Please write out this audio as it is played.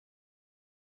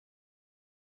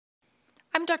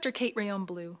I'm Dr. Kate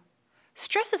Rhéaume-Bleue.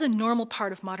 Stress is a normal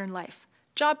part of modern life.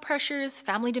 Job pressures,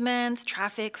 family demands,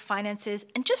 traffic, finances,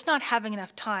 and just not having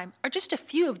enough time are just a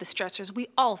few of the stressors we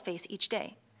all face each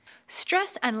day.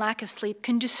 Stress and lack of sleep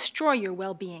can destroy your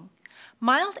well-being.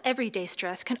 Mild everyday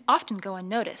stress can often go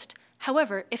unnoticed.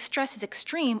 However, if stress is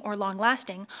extreme or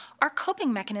long-lasting, our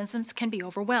coping mechanisms can be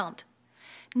overwhelmed.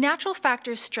 Natural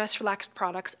Factors stress relax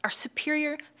products are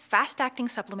superior, fast-acting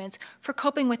supplements for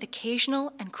coping with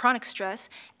occasional and chronic stress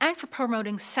and for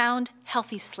promoting sound,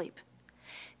 healthy sleep.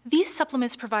 These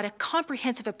supplements provide a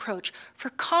comprehensive approach for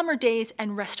calmer days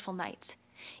and restful nights.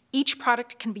 Each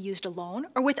product can be used alone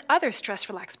or with other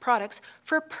stress-relax products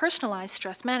for personalized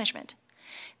stress management.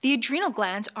 The adrenal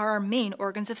glands are our main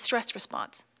organs of stress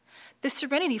response. The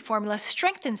Serenity formula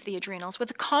strengthens the adrenals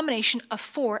with a combination of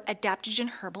 4 adaptogen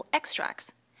herbal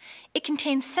extracts. It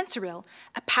contains sensoril,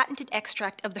 a patented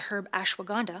extract of the herb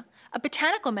ashwagandha, a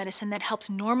botanical medicine that helps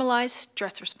normalize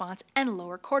stress response and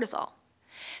lower cortisol.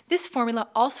 This formula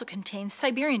also contains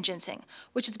Siberian ginseng,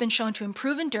 which has been shown to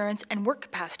improve endurance and work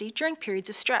capacity during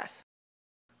periods of stress.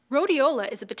 Rhodiola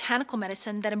is a botanical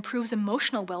medicine that improves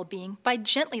emotional well-being by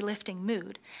gently lifting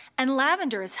mood, and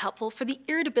lavender is helpful for the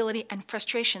irritability and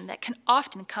frustration that can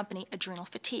often accompany adrenal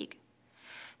fatigue.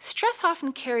 Stress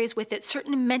often carries with it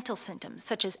certain mental symptoms,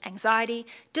 such as anxiety,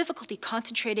 difficulty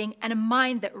concentrating, and a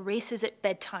mind that races at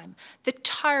bedtime, the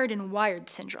tired and wired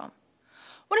syndrome.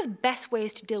 One of the best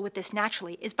ways to deal with this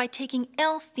naturally is by taking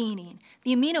L-theanine.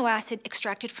 The amino acid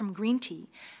extracted from green tea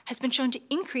has been shown to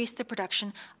increase the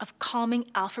production of calming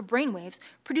alpha brainwaves,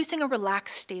 producing a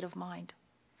relaxed state of mind.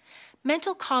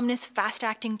 Mental calmness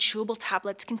fast-acting chewable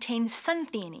tablets contain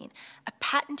suntheanine, a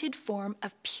patented form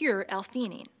of pure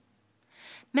L-theanine.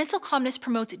 Mental calmness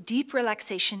promotes deep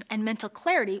relaxation and mental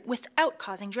clarity without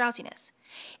causing drowsiness.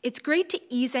 It's great to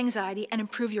ease anxiety and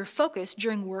improve your focus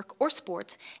during work or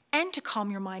sports and to calm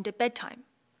your mind at bedtime.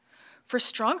 For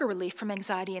stronger relief from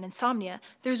anxiety and insomnia,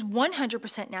 there's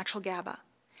 100% natural GABA.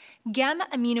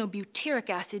 Gamma-aminobutyric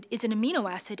acid is an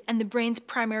amino acid and the brain's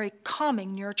primary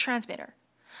calming neurotransmitter.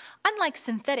 Unlike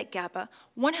synthetic GABA,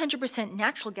 100%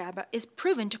 natural GABA is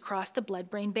proven to cross the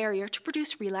blood-brain barrier to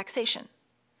produce relaxation.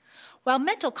 While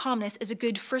mental calmness is a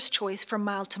good first choice for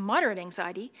mild to moderate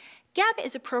anxiety, GABA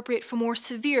is appropriate for more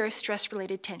severe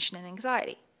stress-related tension and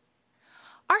anxiety.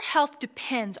 Our health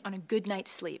depends on a good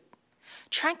night's sleep.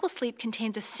 Tranquil sleep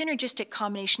contains a synergistic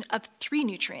combination of 3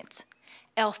 nutrients: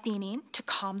 L-theanine to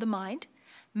calm the mind,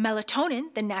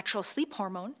 melatonin, the natural sleep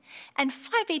hormone, and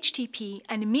 5-HTP,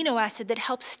 an amino acid that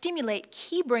helps stimulate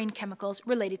key brain chemicals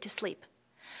related to sleep.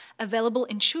 Available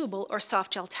in chewable or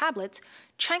soft gel tablets,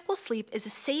 Tranquil Sleep is a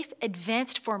safe,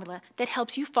 advanced formula that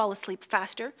helps you fall asleep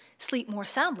faster, sleep more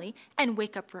soundly, and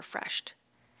wake up refreshed.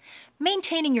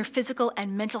 Maintaining your physical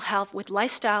and mental health with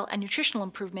lifestyle and nutritional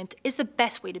improvement is the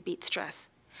best way to beat stress.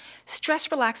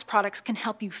 Stress Relax products can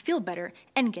help you feel better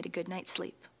and get a good night's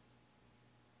sleep.